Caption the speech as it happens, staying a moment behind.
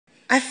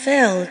I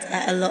failed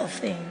at a lot of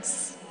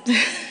things,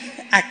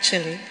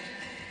 actually.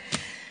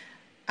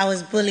 I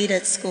was bullied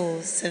at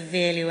school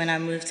severely when I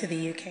moved to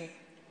the UK.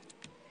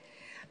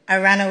 I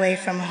ran away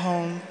from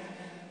home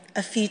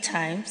a few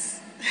times.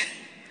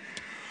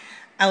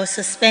 I was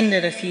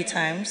suspended a few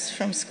times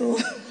from school.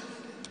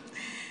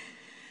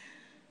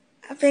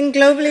 I've been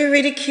globally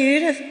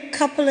ridiculed a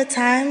couple of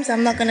times.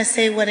 I'm not going to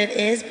say what it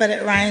is, but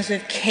it rhymes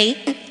with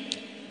cape,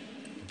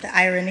 the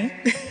irony.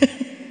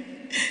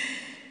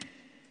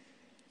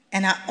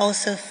 And I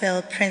also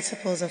failed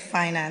principles of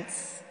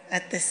finance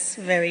at this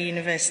very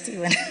university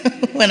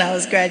when I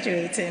was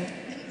graduating.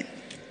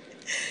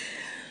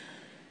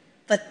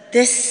 But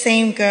this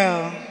same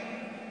girl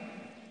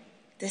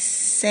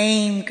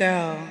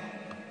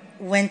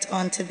went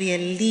on to be a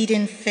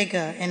leading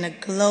figure in a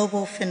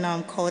global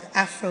phenomenon called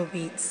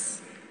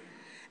Afrobeats.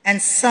 And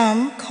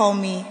some call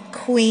me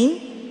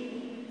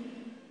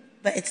Queen,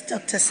 but it's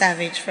Dr.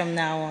 Savage from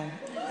now on.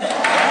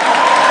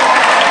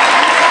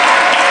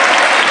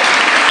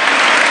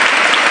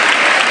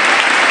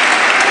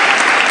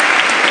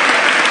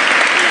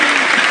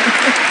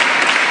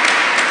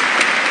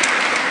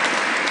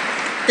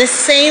 This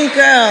same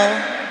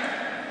girl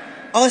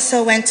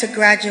also went to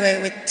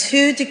graduate with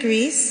 2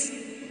 degrees.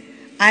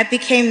 I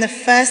became the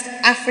first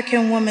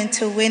African woman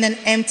to win an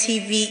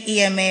MTV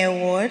EMA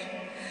award.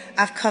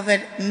 I've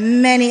covered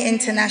many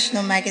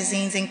international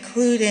magazines,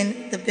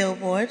 including the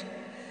Billboard,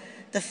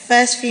 the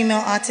first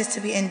female artist to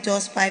be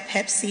endorsed by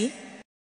Pepsi,